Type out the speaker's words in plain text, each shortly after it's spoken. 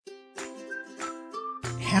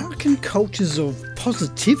how can cultures of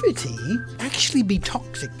positivity actually be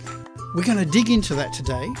toxic? We're going to dig into that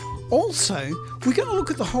today. Also, we're going to look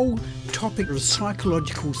at the whole topic of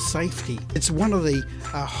psychological safety. It's one of the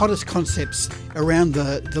hottest concepts around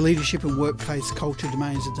the leadership and workplace culture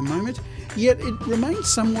domains at the moment, yet it remains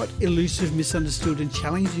somewhat elusive, misunderstood and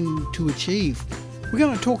challenging to achieve. We're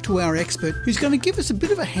going to talk to our expert who's going to give us a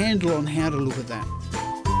bit of a handle on how to look at that.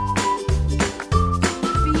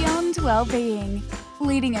 Beyond Wellbeing,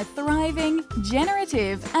 leading a thriving,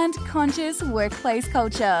 generative and conscious workplace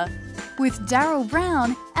culture, with Daryl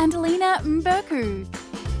Brown and Lena Mberku.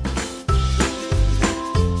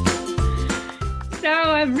 So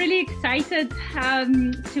I'm really excited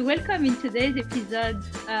to welcome in today's episode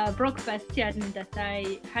Brock Bastian that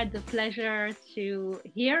I had the pleasure to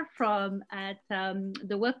hear from at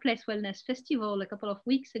the Workplace Wellness Festival a couple of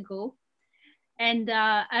weeks ago. And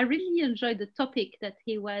I really enjoyed the topic that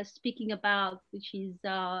he was speaking about, which is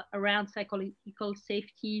around psychological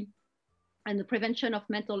safety and the prevention of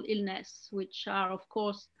mental illness, which are, of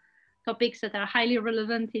course, topics that are highly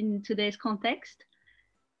relevant in today's context.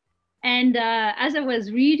 And as I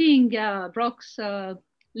was reading Brock's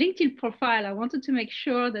LinkedIn profile, I wanted to make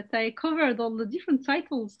sure that I covered all the different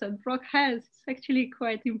titles that Brock has. It's actually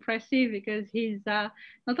quite impressive because he's not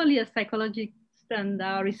only a psychologist and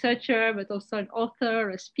a researcher, but also an author,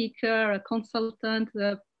 a speaker, a consultant,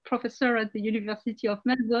 a professor at the University of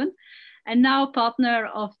Melbourne, and now partner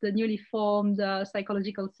of the newly formed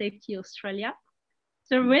Psychological Safety Australia.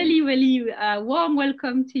 So really warm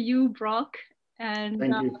welcome to you, Brock. And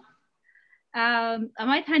thank you. I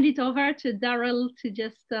might hand it over to Daryl to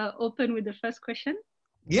just open with the first question.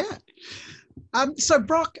 Yeah. So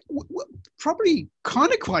Brock, probably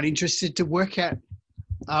kind of quite interested to work out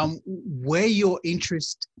where your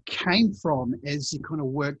interest came from as you kind of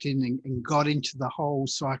worked in and got into the whole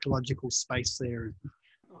psychological space there.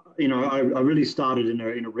 You know, I really started in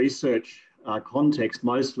a research context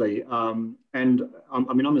mostly, and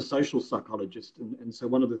I'm a social psychologist, and so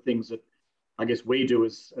one of the things that I guess we do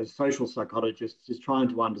as social psychologists is trying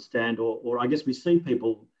to understand, or I guess we see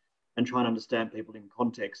people and try and understand people in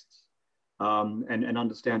contexts, and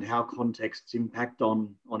understand how contexts impact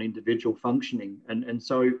on individual functioning. And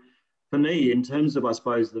so for me, in terms of, I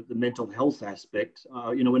suppose, the mental health aspect,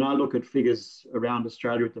 you know, when I look at figures around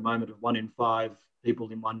Australia at the moment of 1 in 5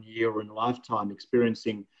 people in 1 year or in a lifetime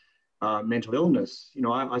experiencing mental illness, you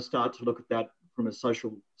know, I start to look at that from a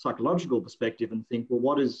social psychological perspective and think,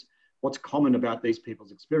 well, what's common about these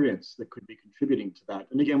people's experience that could be contributing to that?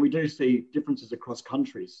 And again, we do see differences across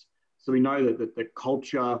countries. So we know that the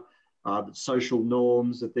culture, the social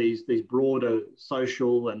norms, that these broader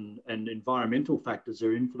social and environmental factors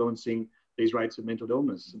are influencing these rates of mental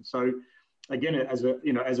illness. And so, again, as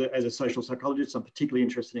a social psychologist, I'm particularly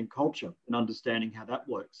interested in culture and understanding how that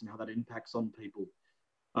works and how that impacts on people.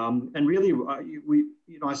 And really,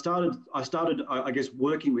 I started, I guess,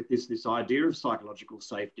 working with this idea of psychological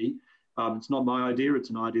safety. It's not my idea; it's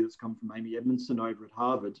an idea that's come from Amy Edmondson over at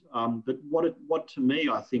Harvard. But what to me,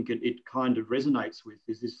 I think it kind of resonates with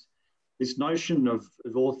is this notion of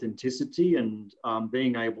authenticity and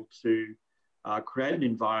being able to create an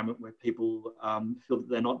environment where people feel that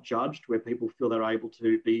they're not judged, where people feel they're able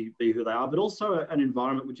to be who they are, but also an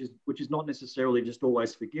environment which is not necessarily just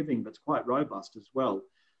always forgiving, but it's quite robust as well.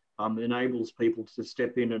 It enables people to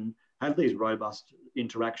step in and have these robust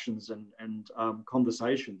interactions and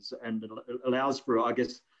conversations, and it allows for, I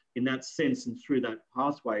guess, in that sense and through that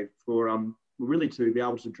pathway for really to be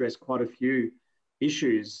able to address quite a few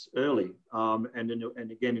issues early,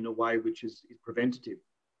 and again in a way which is preventative.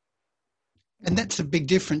 And that's a big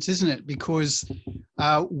difference, isn't it? Because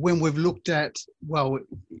when we've looked at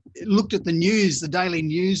the news, the daily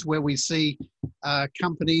news, where we see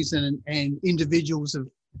companies and individuals have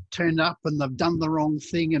turned up and they've done the wrong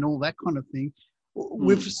thing and all that kind of thing,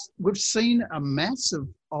 we've seen a mass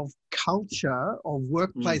of culture, of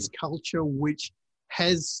workplace culture, which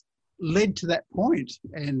has led to that point.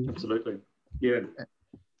 And absolutely, yeah.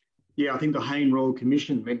 I think the Hayne Royal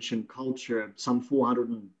Commission mentioned culture some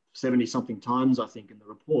 470 something times, I think, in the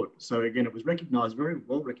report. So again, it was recognised, very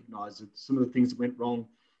well recognised, that some of the things that went wrong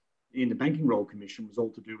in the Banking Royal Commission was all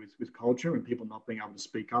to do with culture and people not being able to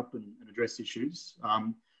speak up and address issues.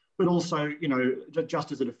 But also, you know,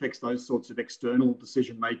 just as it affects those sorts of external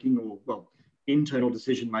decision making, or internal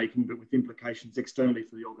decision making, but with implications externally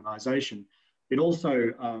for the organisation, it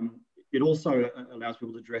also allows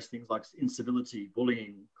people to address things like incivility,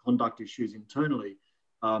 bullying, conduct issues internally,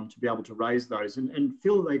 to be able to raise those and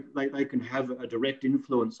feel they can have a direct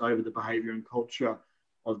influence over the behaviour and culture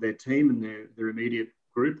of their team and their immediate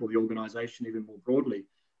group or the organisation even more broadly.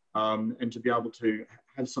 and to be able to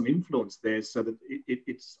have some influence there, so that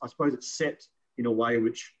it's, I suppose, it's set in a way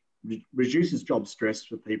which reduces job stress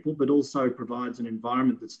for people, but also provides an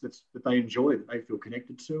environment that they enjoy, that they feel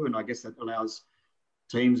connected to, and I guess that allows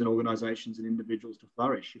teams and organisations and individuals to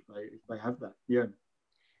flourish if they have that. Yeah.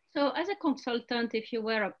 So, as a consultant, if you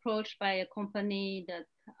were approached by a company that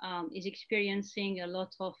is experiencing a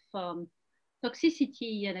lot of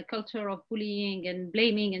toxicity and a culture of bullying and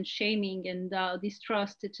blaming and shaming and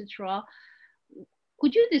distrust, etc.,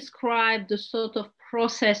 could you describe the sort of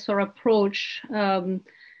process or approach?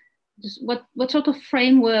 What sort of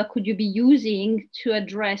framework could you be using to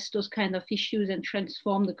address those kind of issues and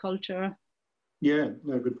transform the culture? Yeah,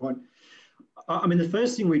 no, good point. I mean, the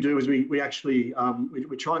first thing we do is we actually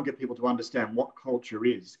we try and get people to understand what culture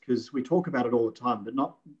is, because we talk about it all the time, but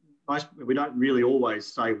we don't really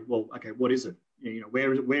always say, well, okay, what is it? You know,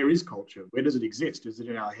 where is culture? Where does it exist? Is it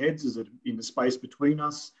in our heads? Is it in the space between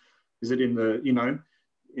us? Is it in the, you know,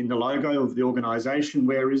 in the logo of the organisation?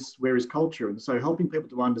 Where is culture? And so helping people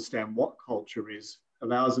to understand what culture is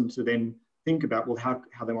allows them to then think about, well,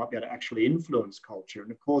 how they might be able to actually influence culture.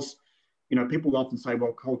 And of course, you know, people often say,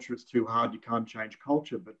 well, culture is too hard, you can't change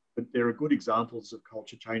culture, but there are good examples of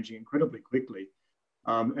culture changing incredibly quickly.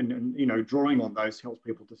 And you know, drawing on those helps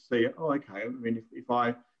people to see, oh, okay, I mean, if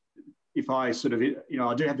I sort of, you know,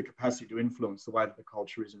 I do have the capacity to influence the way that the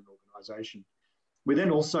culture is in an organisation. We then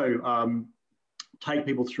also take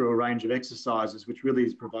people through a range of exercises, which really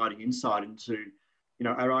is providing insight into, you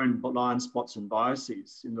know, our own blind spots and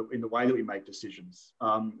biases in the way that we make decisions,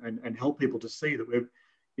 and help people to see that we're,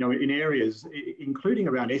 you know, in areas, including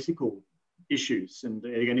around ethical issues. And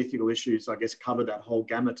again, ethical issues, I guess, cover that whole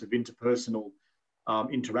gamut of interpersonal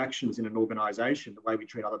interactions in an organisation. The way we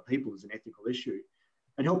treat other people is an ethical issue.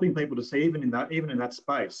 And helping people to see, even in that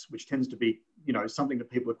space, which tends to be, you know, something that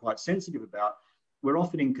people are quite sensitive about, we're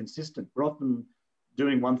often inconsistent. We're often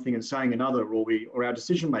doing one thing and saying another, or our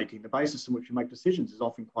decision making, the basis on which we make decisions, is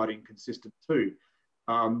often quite inconsistent too.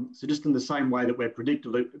 So just in the same way that we're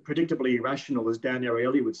predictably irrational, as Dan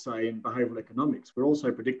Ariely would say in behavioural economics, we're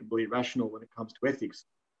also predictably irrational when it comes to ethics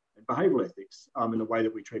and behavioural ethics, in the way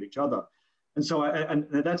that we treat each other. And so, and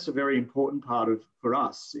that's a very important part for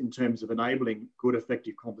us in terms of enabling good,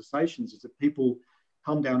 effective conversations, is that people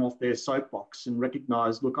come down off their soapbox and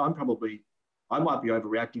recognise, look, I might be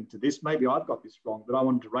overreacting to this. Maybe I've got this wrong, but I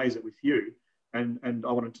wanted to raise it with you, and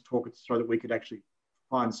I wanted to talk it so that we could actually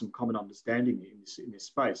find some common understanding in this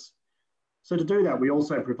space. So to do that, we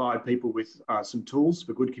also provide people with some tools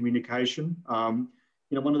for good communication.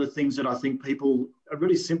 You know, one of the things that I think a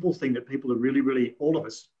really simple thing that people are really, all of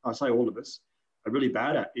us, I say all of us, are really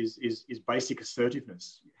bad at is basic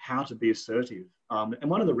assertiveness, how to be assertive. And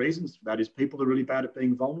one of the reasons for that is people are really bad at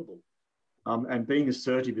being vulnerable. And being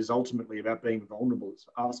assertive is ultimately about being vulnerable. It's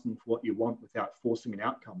asking for what you want without forcing an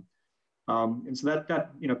outcome. And so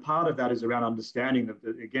that you know, part of that is around understanding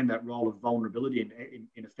that role of vulnerability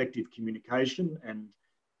in effective communication, and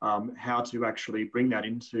how to actually bring that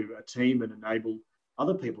into a team and enable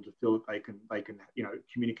other people to feel that they can you know,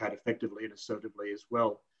 communicate effectively and assertively as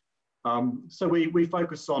well. So we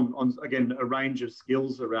focus on again a range of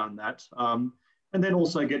skills around that, and then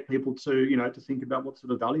also get people to, you know, to think about what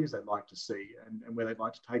sort of values they'd like to see and where they'd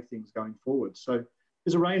like to take things going forward. So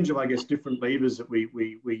there's a range of, I guess, different levers that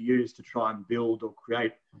we use to try and build or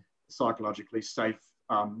create psychologically safe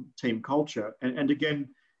team culture. And again,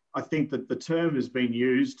 I think that the term has been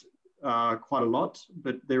used quite a lot,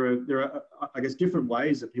 but there are, I guess, different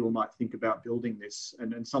ways that people might think about building this.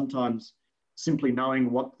 And sometimes simply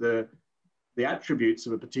knowing what the attributes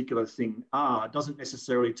of a particular thing are doesn't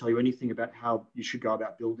necessarily tell you anything about how you should go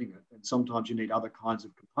about building it. And sometimes you need other kinds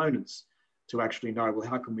of components to actually know, well,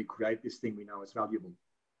 how can we create this thing we know is valuable?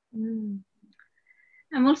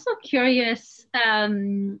 I'm also curious,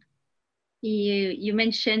 you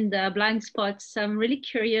mentioned blind spots. I'm really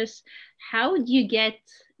curious, how do you get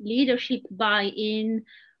leadership buy-in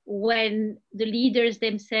when the leaders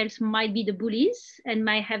themselves might be the bullies and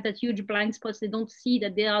might have that huge blind spots? They don't see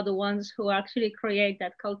that they are the ones who actually create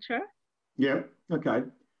that culture. Yeah, okay.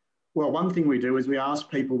 Well, one thing we do is we ask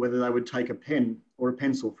people whether they would take a pen or a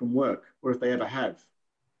pencil from work, or if they ever have.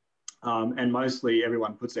 And mostly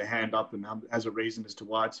everyone puts their hand up and has a reason as to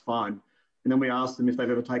why it's fine. And then we ask them if they've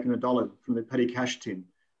ever taken $1 from the petty cash tin.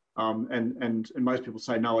 And most people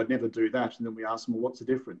say, no, I'd never do that. And then we ask them, well, what's the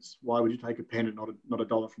difference? Why would you take a pen and not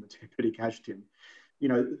 $1 from the petty cash tin? You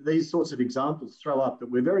know, these sorts of examples throw up that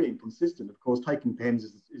we're very inconsistent. Of course, taking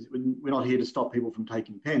pens we're not here to stop people from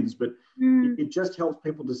taking pens, but it just helps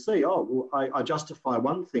people to see, oh, well, I justify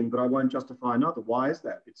one thing, but I won't justify another. Why is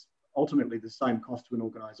that? It's ultimately the same cost to an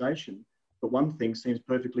organisation. but one thing seems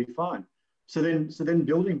perfectly fine. So then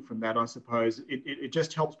building from that, I suppose, it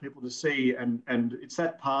just helps people to see, and it's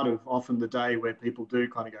that part of often the day where people do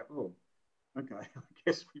kind of go, oh, okay, I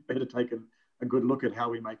guess we better take a good look at how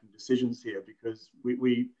we're making decisions here, because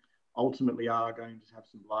we ultimately are going to have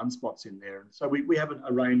some blind spots in there. And so we have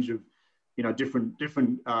a range of, different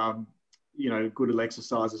good little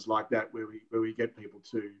exercises like that where we get people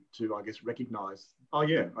to I guess recognize, oh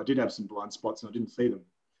yeah, I did have some blind spots and I didn't see them.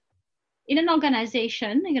 In an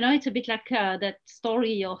organization, it's a bit like that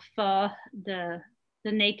story of the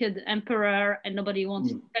naked emperor, and nobody wants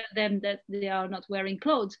to tell them that they are not wearing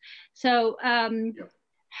clothes. So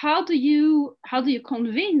how do you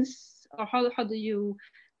convince, or how do you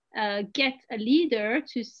get a leader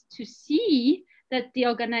to see that the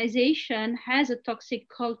organization has a toxic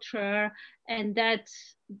culture, and that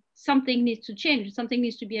something needs to change, something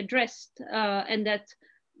needs to be addressed, and that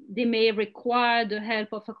they may require the help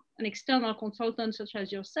of an external consultant such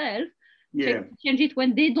as yourself to change it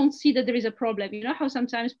when they don't see that there is a problem? You know how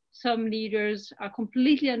sometimes some leaders are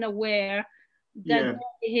completely unaware that their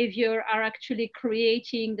behavior are actually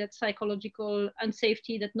creating that psychological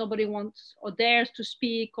unsafety, that nobody wants or dares to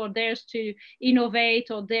speak or dares to innovate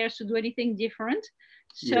or dares to do anything different.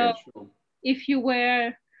 So if you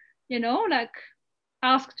were,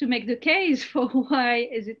 asked to make the case for why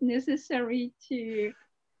is it necessary to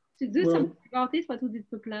do something about it, what would it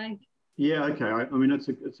look like? Yeah, okay. I mean, it's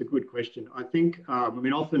a good question. I think,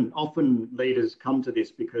 often leaders come to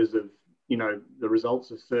this because of, the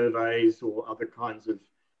results of surveys or other kinds of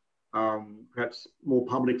perhaps more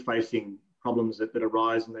public-facing problems that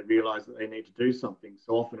arise, and they realise that they need to do something.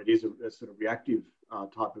 So often it is a sort of reactive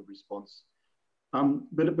type of response.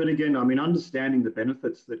 But again, understanding the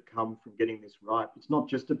benefits that come from getting this right. It's not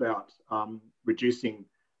just about reducing,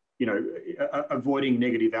 avoiding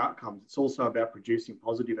negative outcomes. It's also about producing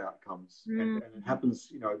positive outcomes, and it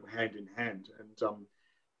happens, hand in hand. And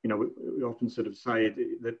we often sort of say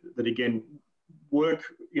that again, work,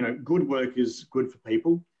 good work is good for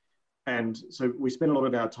people, and so we spend a lot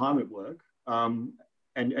of our time at work.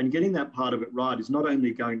 And getting that part of it right is not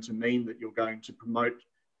only going to mean that you're going to promote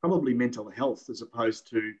probably mental health as opposed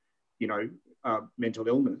to, mental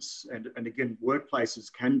illness. And again,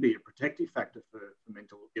 workplaces can be a protective factor for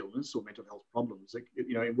mental illness or mental health problems.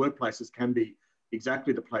 Workplaces can be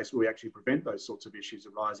exactly the place where we actually prevent those sorts of issues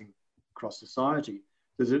arising across society.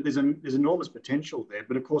 There's enormous potential there.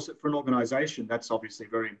 But of course, for an organisation, that's obviously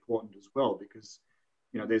very important as well, because,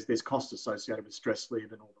 there's costs associated with stress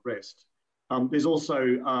leave and all the rest. There's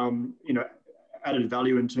also, added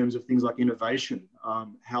value in terms of things like innovation,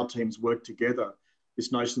 how teams work together,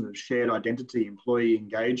 this notion of shared identity, employee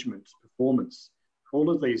engagement, performance. All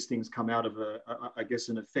of these things come out of I guess,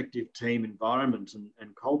 an effective team environment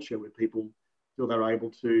and culture where people feel they're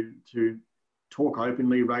able to talk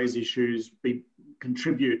openly, raise issues,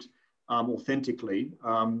 contribute authentically.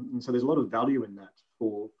 And so there's a lot of value in that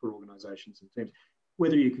for organisations and teams.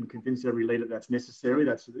 Whether you can convince every leader that's necessary,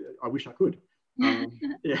 I wish I could.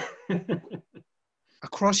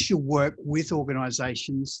 Across your work with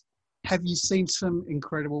organisations, have you seen some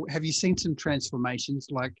transformations?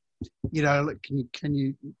 Like, can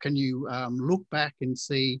you look back and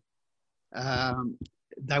see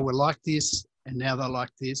they were like this and now they're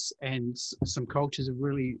like this, and some cultures have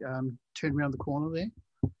really turned around the corner there?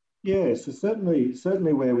 Yeah, so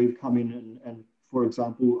certainly where we've come in and for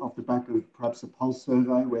example, off the back of perhaps a pulse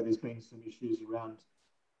survey where there's been some issues around,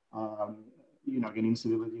 again,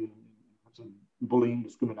 incivility and perhaps bullying,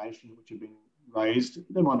 discrimination, which have been raised.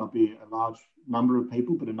 There might not be a large number of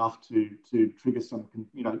people, but enough to trigger some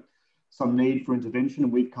need for intervention.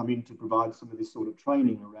 And we've come in to provide some of this sort of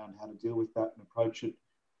training around how to deal with that and approach it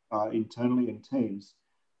internally in teams.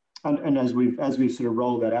 And as we've sort of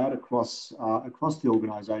rolled that out across the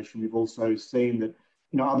organisation, we've also seen that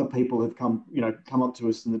other people have come up to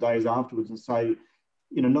us in the days afterwards and say,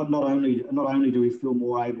 not only do we feel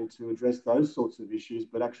more able to address those sorts of issues,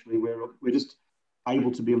 but actually we're just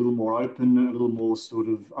able to be a little more open, a little more sort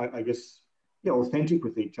of, I guess, authentic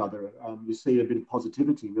with each other. You see a bit of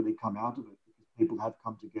positivity really come out of it because people have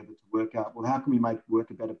come together to work out, well, how can we make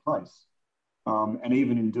work a better place? And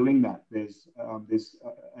even in doing that, there's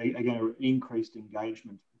again, an increased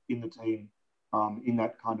engagement in the team in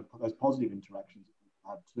that kind of those positive interactions that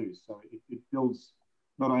people have too. So it builds,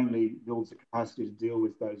 not only builds the capacity to deal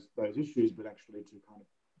with those issues, but actually to kind of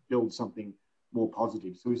build something more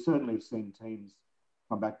positive. So we certainly have seen teams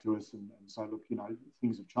come back to us and say, look,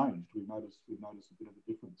 things have changed. We've noticed a bit of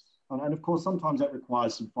a difference. And of course, sometimes that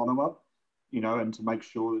requires some follow-up, and to make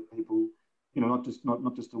sure that people, not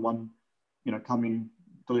just a one, come in,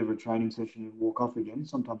 deliver a training session and walk off again.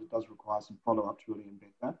 Sometimes it does require some follow-up to really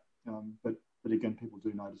embed that. But again, people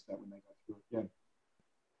do notice that when they go through it. Yeah.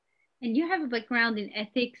 And you have a background in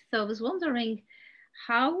ethics, so I was wondering,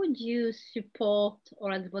 how would you support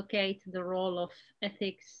or advocate the role of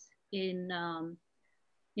ethics in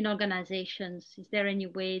organizations? Is there any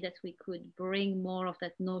way that we could bring more of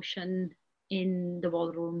that notion in the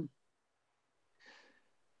ballroom?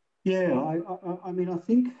 Yeah, I mean, I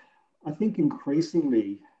think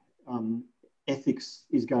increasingly ethics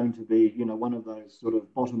is going to be, one of those sort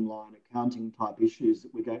of bottom line accounting type issues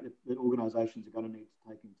that organisations are going to need to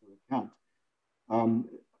take into account.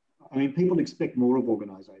 I mean, people expect more of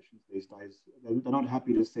organisations these days. They're not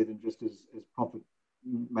happy to see them just as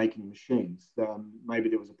profit-making machines. Maybe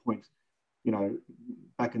there was a point,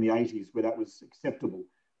 back in the 80s where that was acceptable.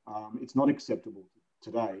 It's not acceptable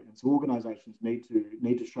today, and so organisations need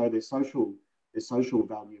to show their social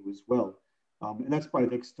value as well, and that's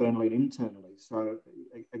both externally and internally. So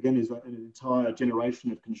again, there's an entire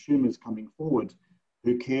generation of consumers coming forward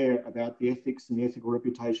who care about the ethics and the ethical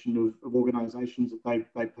reputation of organisations that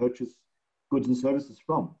they purchase goods and services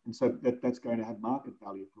from, and so that's going to have market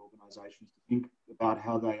value for organisations to think about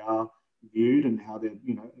how they are viewed and how they're,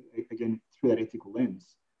 again, through that ethical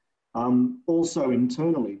lens. Also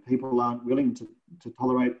internally, people aren't willing to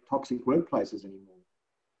tolerate toxic workplaces anymore.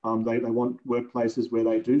 They want workplaces where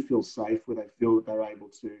they do feel safe, where they feel that they're able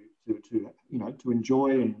to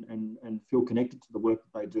enjoy and feel connected to the work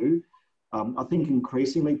that they do. I think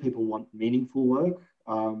increasingly people want meaningful work.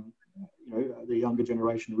 The younger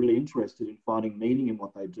generation are really interested in finding meaning in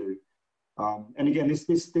what they do. And again,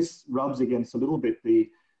 this rubs against a little bit the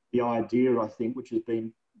idea, I think, which has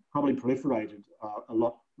been probably proliferated a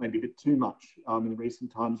lot, maybe a bit too much in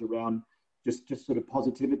recent times, around just sort of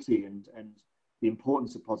positivity and the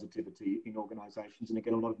importance of positivity in organisations. And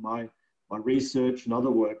again, a lot of my research and other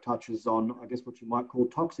work touches on, I guess, what you might call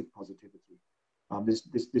toxic positivity.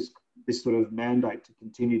 This sort of mandate to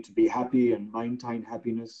continue to be happy and maintain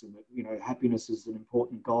happiness, and that, happiness is an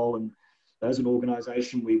important goal. And as an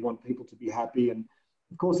organisation, we want people to be happy. And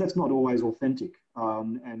of course, that's not always authentic.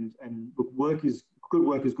 And look, good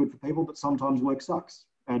work is good for people, but sometimes work sucks.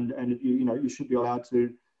 And you should be allowed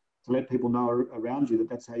to let people know around you that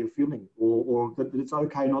that's how you're feeling, or that it's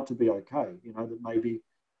okay not to be okay. That maybe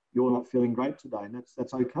you're not feeling great today, and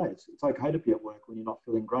that's okay. It's okay to be at work when you're not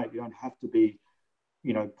feeling great. You don't have to be,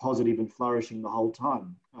 positive and flourishing the whole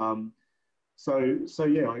time. So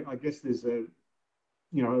yeah, I guess there's a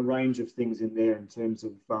range of things in there in terms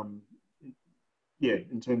of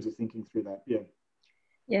thinking through that.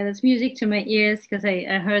 Yeah, that's music to my ears, because I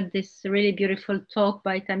heard this really beautiful talk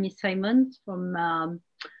by Tammy Simon from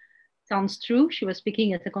Sounds True. She was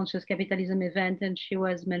speaking at a Conscious Capitalism event, and she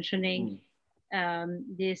was mentioning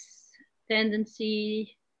this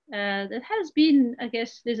tendency that has been, I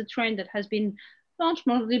guess, there's a trend that has been launched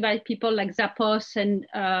mostly by people like Zappos and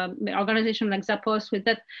organizations like Zappos, with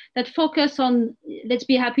that focus on let's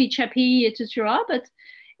be happy, chappy, etc. But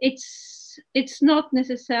it's not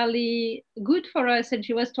necessarily good for us. And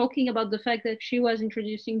she was talking about the fact that she was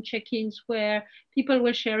introducing check-ins where people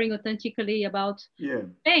were sharing authentically about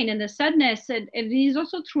pain and the sadness. And it is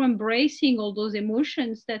also through embracing all those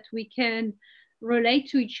emotions that we can relate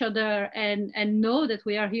to each other and know that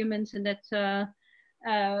we are humans, and that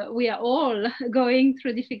we are all going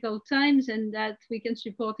through difficult times, and that we can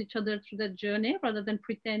support each other through that journey rather than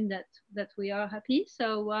pretend that we are happy.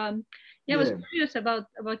 So I was curious about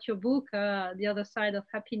your book, The Other Side of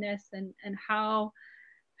Happiness, and how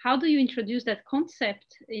do you introduce that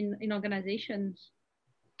concept in organizations?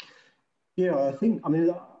 Yeah, I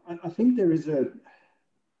think there is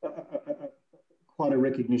quite a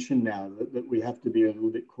recognition now that we have to be a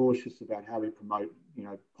little bit cautious about how we promote,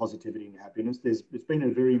 positivity and happiness. It's been a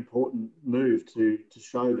very important move to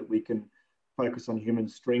show that we can focus on human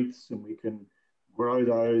strengths and we can grow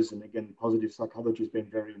those. And again, positive psychology has been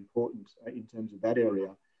very important in terms of that area.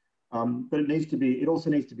 But it also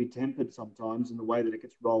needs to be tempered sometimes, and the way that it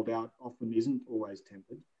gets rolled out often isn't always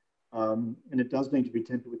tempered. And it does need to be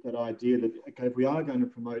tempered with that idea that, okay, if we are going to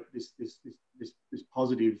promote this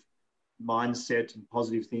positive mindset and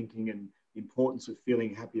positive thinking and importance of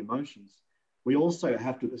feeling happy emotions, we also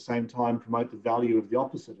have to at the same time promote the value of the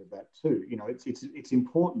opposite of that too. It's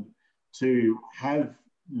important to have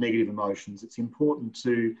negative emotions. It's important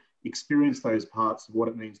to experience those parts of what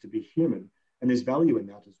it means to be human, and there's value in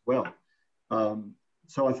that as well.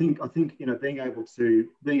 So I think being able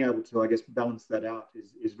to I guess balance that out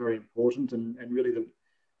is very important, and really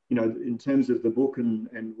in terms of the book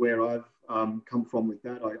and where I've come from with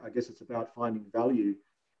that, I guess it's about finding value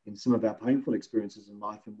in some of our painful experiences in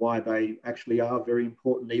life, and why they actually are very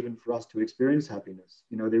important even for us to experience happiness.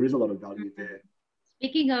 You know, there is a lot of value there.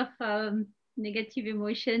 Speaking of negative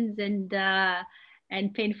emotions and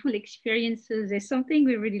painful experiences, there's something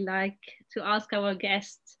we really like to ask our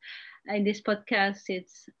guests in this podcast.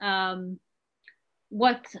 It's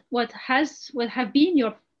what have been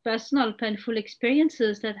your personal painful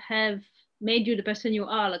experiences that have made you the person you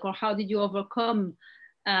are, like, or how did you overcome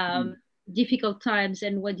difficult times,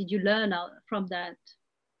 and what did you learn from that?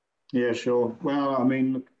 Yeah, sure. Well, I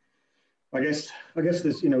mean, look, I guess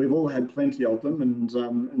there's, you know, we've all had plenty of them,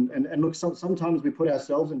 and look, sometimes we put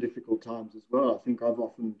ourselves in difficult times as well. I think I've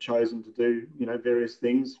often chosen to do, you know, various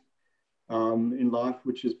things in life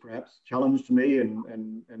which has perhaps challenged me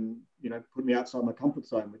and you know, put me outside my comfort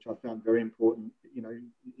zone, which I found very important, you know,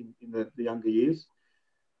 in the younger years.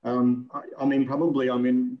 I mean, probably, I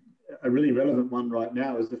mean, a really relevant one right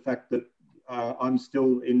now is the fact that I'm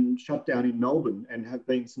still in shutdown in Melbourne and have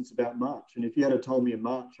been since about March. And if you had told me in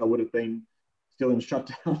March I would have been still in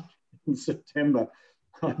shutdown in September,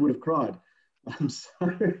 I would have cried.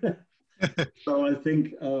 So I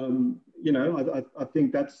think, you know, I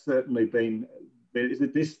think that's certainly been,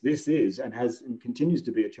 this is and has and continues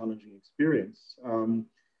to be a challenging experience.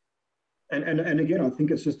 And again, I think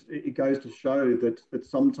it's just, it goes to show that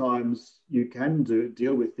sometimes you can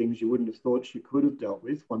deal with things you wouldn't have thought you could have dealt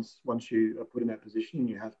with once you are put in that position, and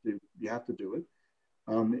you have to do it.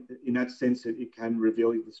 In that sense, it can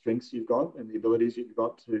reveal the strengths you've got and the abilities you've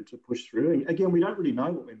got to push through. And again, we don't really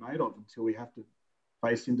know what we're made of until we have to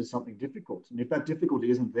face into something difficult. And if that difficulty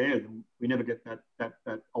isn't there, then we never get that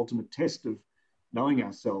ultimate test of knowing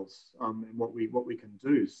ourselves and what we can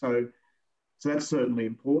do. So that's certainly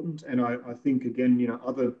important. And I think, again, you know,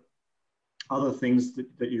 other things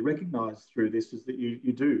that you recognize through this is that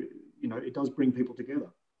you do, you know, it does bring people together.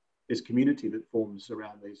 There's community that forms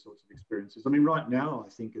around these sorts of experiences. I mean, right now, I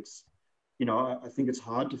think it's, you know, I think it's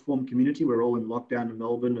hard to form community. We're all in lockdown in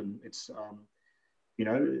Melbourne, and it's, you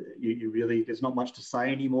know, you really, there's not much to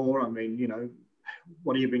say anymore. I mean, you know,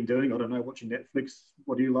 what have you been doing? I don't know, watching Netflix.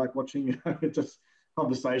 What do you like watching? You know, it just,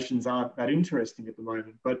 conversations aren't that interesting at the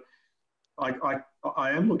moment. But I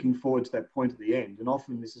am looking forward to that point at the end, and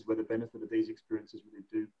often this is where the benefit of these experiences really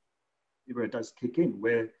do, where it does kick in,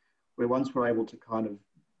 where once we're able to kind of,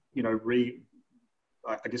 you know,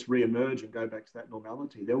 re-emerge and go back to that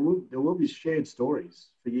normality, there will be shared stories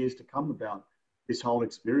for years to come about this whole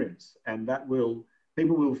experience, and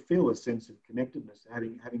people will feel a sense of connectedness,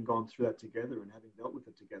 having gone through that together and having dealt with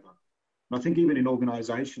it together. And I think even in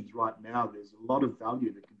organisations right now, there's a lot of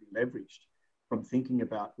value that can be leveraged from thinking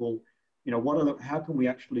about, well, you know, how can we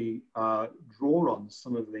actually draw on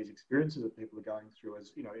some of these experiences that people are going through,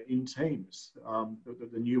 as, you know, in teams,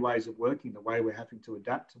 the new ways of working, the way we're having to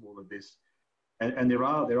adapt to all of this. And there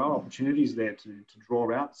are opportunities there to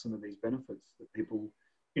draw out some of these benefits that people,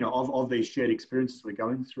 you know, of these shared experiences we're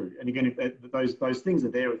going through. And again, if those things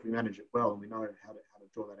are there, if we manage it well, and we know how to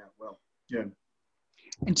draw that out well. Yeah.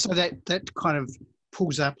 And so that kind of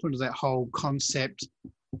pulls up into that whole concept,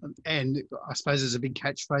 and I suppose there's a big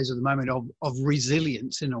catchphrase at the moment of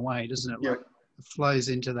resilience in a way, doesn't it? Yeah. Like, it flows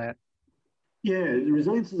into that. Yeah, the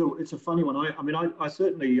resilience it's a funny one. I mean, I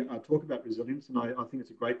certainly talk about resilience, and I think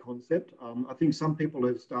it's a great concept. I think some people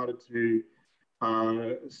have started to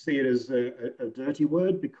see it as a dirty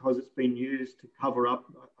word because it's been used to cover up,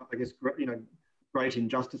 I guess, you know, great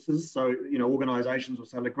injustices. So, you know, organisations will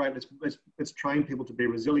say, look, great, let's train people to be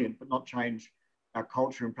resilient, but not change our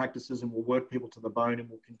culture and practices, and we'll work people to the bone, and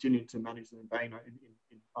we'll continue to manage them in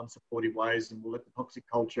unsupportive ways, and we'll let the toxic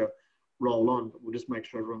culture roll on, but we'll just make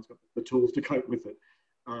sure everyone's got the tools to cope with it.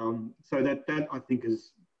 So that I think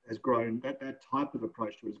has grown, that type of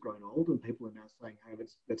approach to it has grown old, and people are now saying, hey,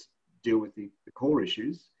 let's deal with the core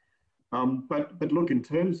issues. But look, in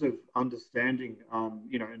terms of understanding,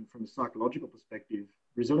 you know, and from a psychological perspective,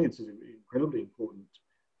 resilience is an incredibly important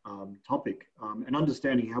topic, and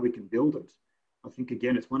understanding how we can build it. I think,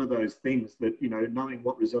 again, it's one of those things that, you know, knowing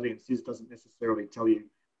what resilience is doesn't necessarily tell you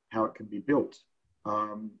how it can be built.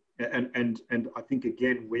 And I think,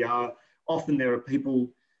 again, there are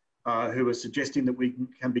people who are suggesting that we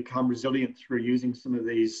can become resilient through using some of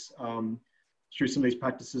these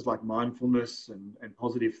practices like mindfulness and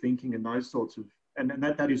positive thinking and those sorts of, and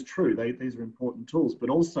that is true. These are important tools, but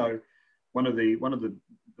also one of the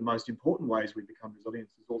most important ways we become resilient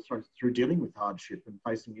is also through dealing with hardship and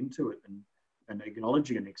facing into it and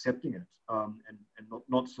acknowledging and accepting it, and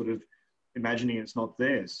not sort of imagining it's not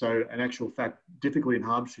there. So in actual fact, difficulty and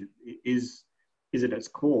hardship is at its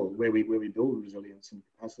core where we build resilience and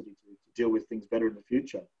capacity to deal with things better in the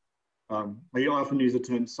future. We often use the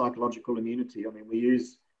term psychological immunity. I mean, we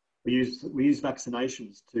use We use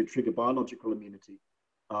vaccinations to trigger biological immunity.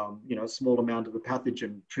 A small amount of a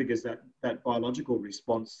pathogen triggers that biological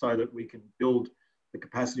response so that we can build the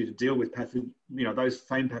capacity to deal with those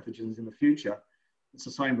same pathogens in the future. It's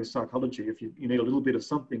the same with psychology. If you need a little bit of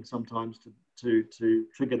something sometimes to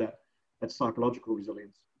trigger that psychological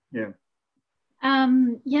resilience. Yeah.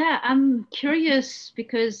 I'm curious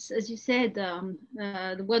because, as you said,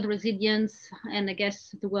 the word resilience and I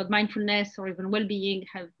guess the word mindfulness or even well-being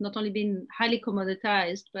have not only been highly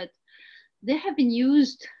commoditized, but they have been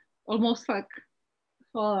used almost like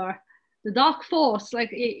for the dark force,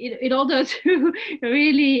 like in order to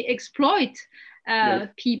really exploit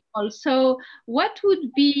people. So what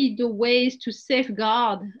would be the ways to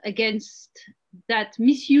safeguard against that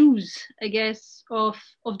misuse, I guess, of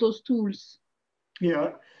those tools?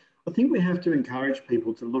 Yeah, I think we have to encourage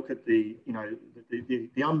people to look at the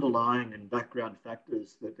underlying and background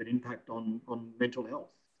factors that impact on mental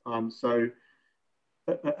health.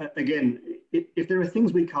 Again, if there are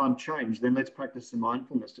things we can't change, then let's practice some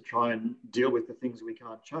mindfulness to try and deal with the things we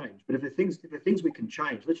can't change. But if there are things we can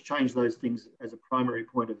change, let's change those things as a primary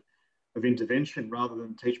point of intervention rather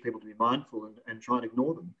than teach people to be mindful and try and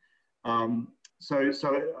ignore them. I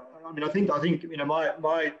think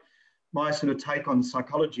my sort of take on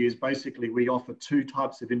psychology is basically we offer two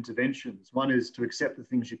types of interventions. One is to accept the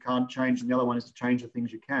things you can't change, and the other one is to change the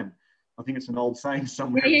things you can. I think it's an old saying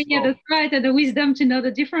somewhere. Yeah, that's right. And the wisdom to know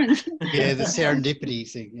the difference. Yeah, the serendipity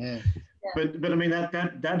thing. Yeah. But I mean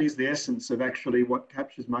that is the essence of actually what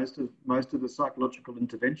captures most of the psychological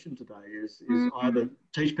intervention today is either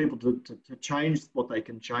teach people to change what they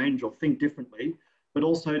can change or think differently, but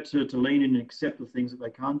also to lean in and accept the things that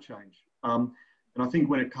they can't change. And I think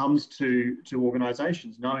when it comes to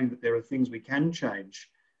organisations, knowing that there are things we can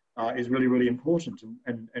change is really, really important.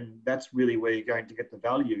 And that's really where you're going to get the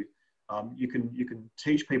value. You can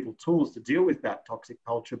teach people tools to deal with that toxic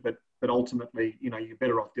culture, but ultimately, you're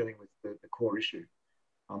better off dealing with the core issue.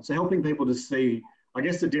 So helping people to see, I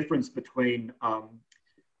guess, the difference between,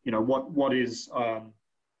 what is,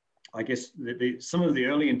 I guess, some of the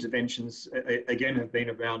early interventions, again, have been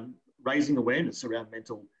around raising awareness around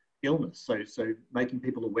mental illness. So making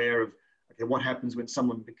people aware of, okay, what happens when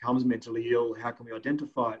someone becomes mentally ill? How can we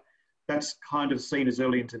identify it? That's kind of seen as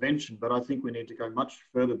early intervention, but I think we need to go much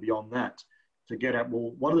further beyond that to get at,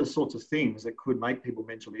 well, what are the sorts of things that could make people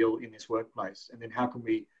mentally ill in this workplace? And then how can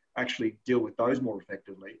we actually deal with those more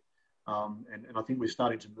effectively? And I think we're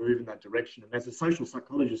starting to move in that direction. And as a social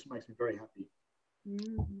psychologist, it makes me very happy.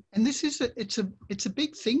 And this is it's a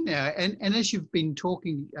big thing now. And as you've been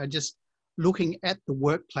talking, just looking at the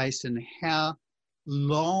workplace and how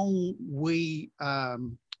long we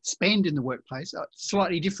spend in the workplace,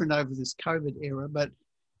 slightly different over this COVID era, but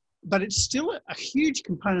it's still a huge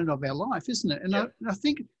component of our life, isn't it? And I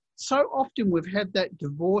think so often we've had that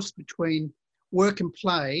divorce between work and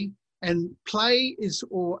play is,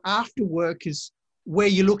 or after work is where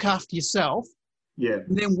you look after yourself. Yeah.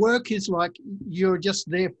 And then work is like you're just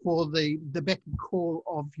there for the beck and call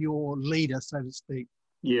of your leader, so to speak.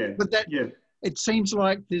 Yeah. But it seems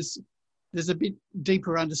like there's a bit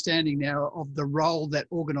deeper understanding now of the role that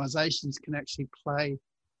organisations can actually play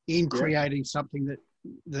in creating something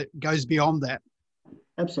that goes beyond that.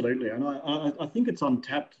 Absolutely, and I think it's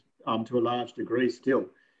untapped to a large degree still.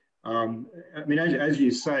 I mean, as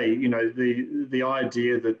you say, the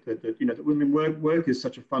idea that work is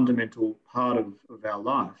such a fundamental part of our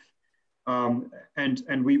life,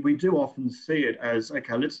 and we do often see it as,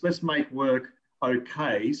 okay, let's make work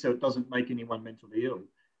okay so it doesn't make anyone mentally ill.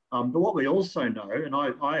 But what we also know, and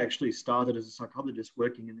I actually started as a psychologist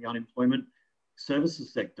working in the unemployment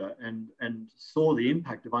services sector and saw the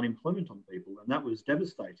impact of unemployment on people, and that was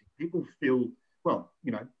devastating. People feel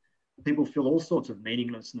all sorts of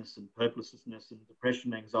meaninglessness and purposelessness and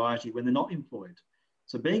depression, anxiety when they're not employed.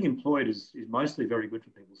 So being employed is mostly very good for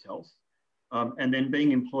people's health. And then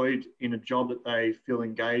being employed in a job that they feel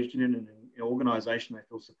engaged in, and in an organisation they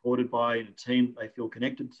feel supported by, in a team they feel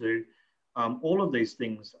connected to, all of these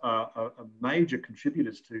things are major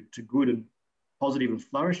contributors to good and positive and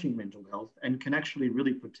flourishing mental health, and can actually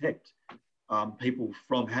really protect people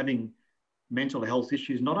from having mental health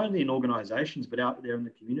issues, not only in organisations, but out there in the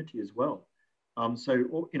community as well.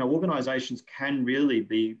 So organisations can really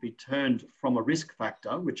be turned from a risk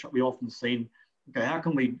factor, which we often seen, okay, how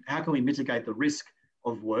can we mitigate the risk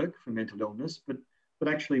of work for mental illness? But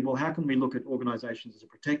actually, well, how can we look at organisations as a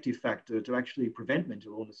protective factor to actually prevent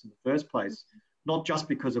mental illness in the first place? Not just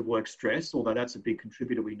because of work stress, although that's a big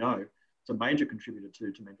contributor, we know. It's a major contributor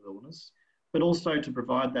to mental illness, but also to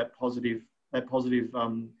provide that positive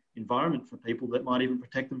environment for people that might even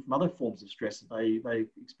protect them from other forms of stress that they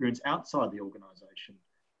experience outside the organisation.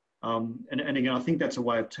 And again, I think that's a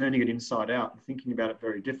way of turning it inside out and thinking about it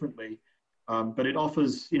very differently. But it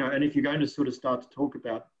offers, and if you're going to sort of start to talk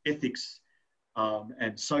about ethics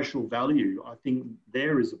and social value, I think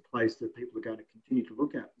there is a place that people are going to continue to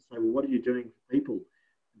look at and say, well, what are you doing for people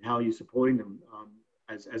and how are you supporting them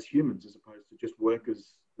as humans, as opposed to just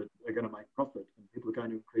workers that are going to make profit? And people are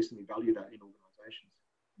going to increasingly value that in organisations,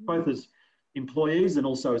 both as employees and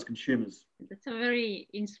also as consumers. That's a very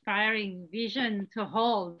inspiring vision to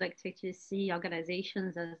hold, like to actually see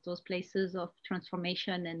organizations as those places of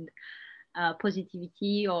transformation and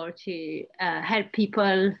positivity, or to help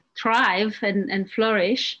people thrive and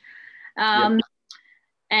flourish. And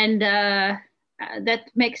that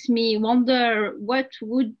makes me wonder, what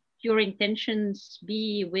would your intentions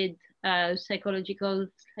be with Psychological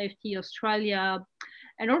Safety Australia?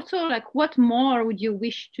 And also, like, what more would you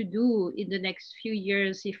wish to do in the next few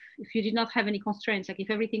years if you did not have any constraints? Like,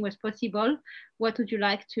 if everything was possible, what would you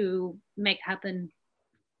like to make happen?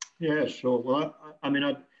 Yeah, sure. Well,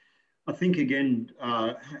 I think, again,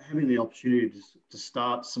 having the opportunity to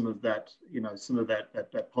start some of that,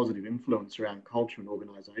 that positive influence around culture and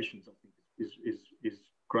organisations, I think is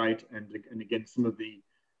great. And again, some of the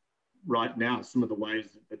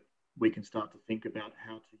ways that we can start to think about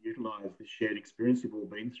how to utilise the shared experience we've all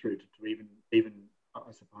been through to even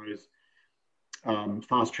I suppose,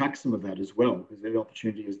 fast track some of that as well, because the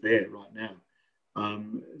opportunity is there right now.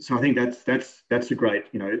 So I think that's a great,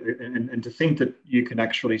 and to think that you can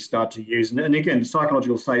actually start to use, and again,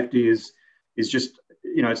 psychological safety is just,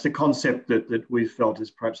 it's the concept that we've felt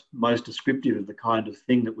is perhaps most descriptive of the kind of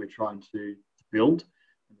thing that we're trying to build,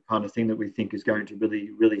 and the kind of thing that we think is going to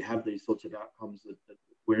really have these sorts of outcomes that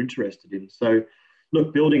we're interested in. So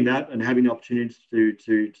look, building that and having the opportunity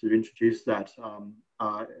to introduce that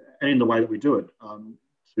and in the way that we do it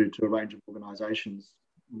to a range of organisations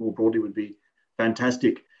more broadly would be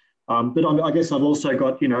fantastic. But I guess I've also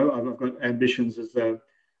got, I've got ambitions as a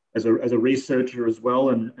researcher as well,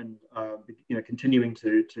 and continuing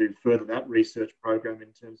to further that research program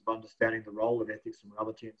in terms of understanding the role of ethics and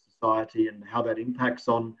morality in society and how that impacts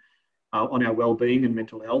on our well-being and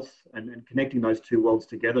mental health, and connecting those two worlds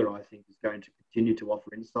together, I think, is going to continue to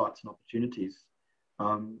offer insights and opportunities.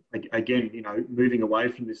 Again, moving away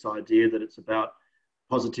from this idea that it's about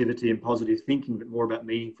positivity and positive thinking, but more about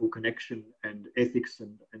meaningful connection and ethics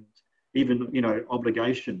and even,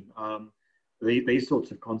 obligation. These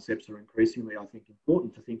sorts of concepts are increasingly, I think,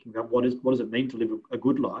 important for thinking about what does it mean to live a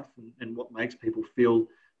good life, and what makes people feel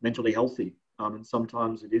mentally healthy. And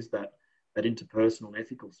sometimes it is that interpersonal and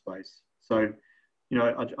ethical space. So,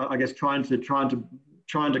 I guess trying to kind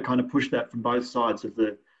of push that from both sides of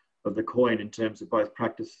the coin in terms of both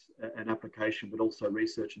practice and application, but also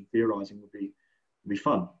research and theorising would be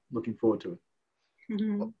fun. Looking forward to it.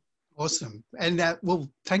 Mm-hmm. Awesome. And well,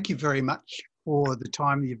 thank you very much for the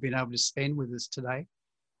time you've been able to spend with us today.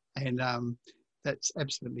 And that's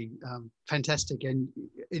absolutely fantastic. And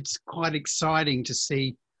it's quite exciting to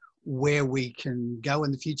see where we can go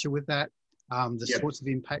in the future with that, sorts of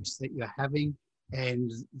impacts that you're having,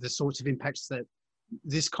 and the sorts of impacts that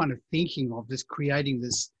this kind of thinking of this, creating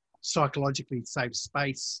this psychologically safe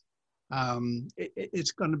space,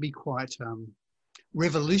 it's going to be quite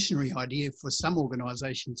revolutionary idea for some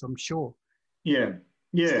organisations, I'm sure. Yeah,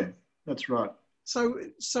 that's right. So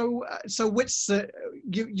what's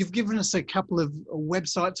you've given us a couple of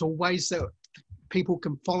websites or ways that people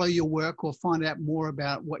can follow your work or find out more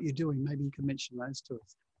about what you're doing. Maybe you can mention those to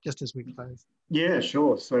us just as we close. Yeah,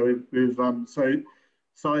 sure. So we've PsySafe,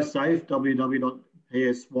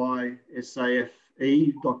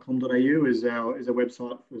 www.psysafe.com.au is our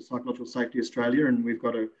website for Psychological Safety Australia, and we've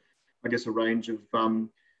got a range of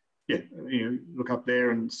look up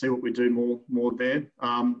there and see what we do more there.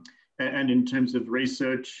 And in terms of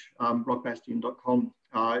research, brockbastion.com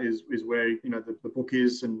is where the book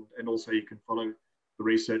is, and also you can follow the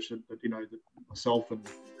research that myself and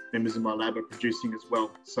members in my lab are producing as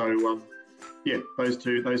well. So those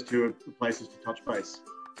two are the places to touch base.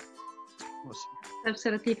 Awesome.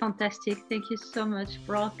 Absolutely fantastic. Thank you so much,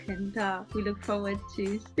 Brock, and we look forward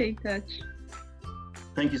to staying in touch.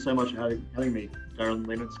 Thank you so much for having me, Darren and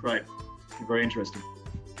Lena. It's great. It's been very interesting.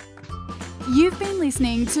 You've been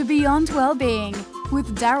listening to Beyond Wellbeing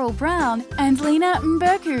with Daryl Brown and Lena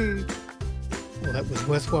Mberku. Well, that was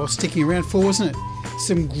worthwhile sticking around for, wasn't it?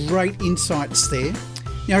 Some great insights there.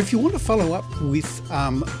 Now, if you want to follow up with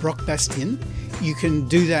Brock Bastian, you can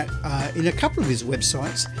do that in a couple of his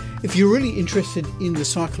websites. If you're really interested in the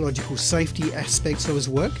psychological safety aspects of his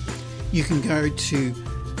work, you can go to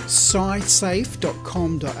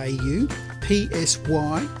psysafe.com.au,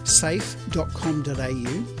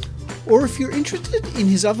 psysafe.com.au, or if you're interested in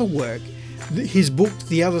his other work, his book,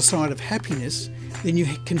 The Other Side of Happiness, then you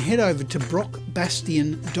can head over to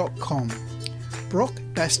brockbastian.com.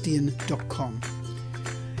 brockbastian.com.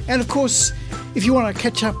 And of course, if you want to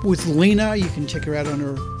catch up with Lena, you can check her out on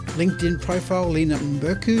her LinkedIn profile, Lena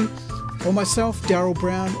Mberku, or myself, Daryl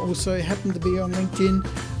Brown, also happen to be on LinkedIn.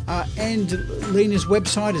 And Lena's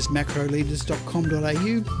website is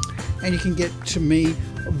macroleaders.com.au, and you can get to me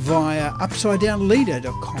via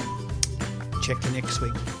upsidedownleader.com. Check you next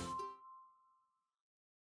week.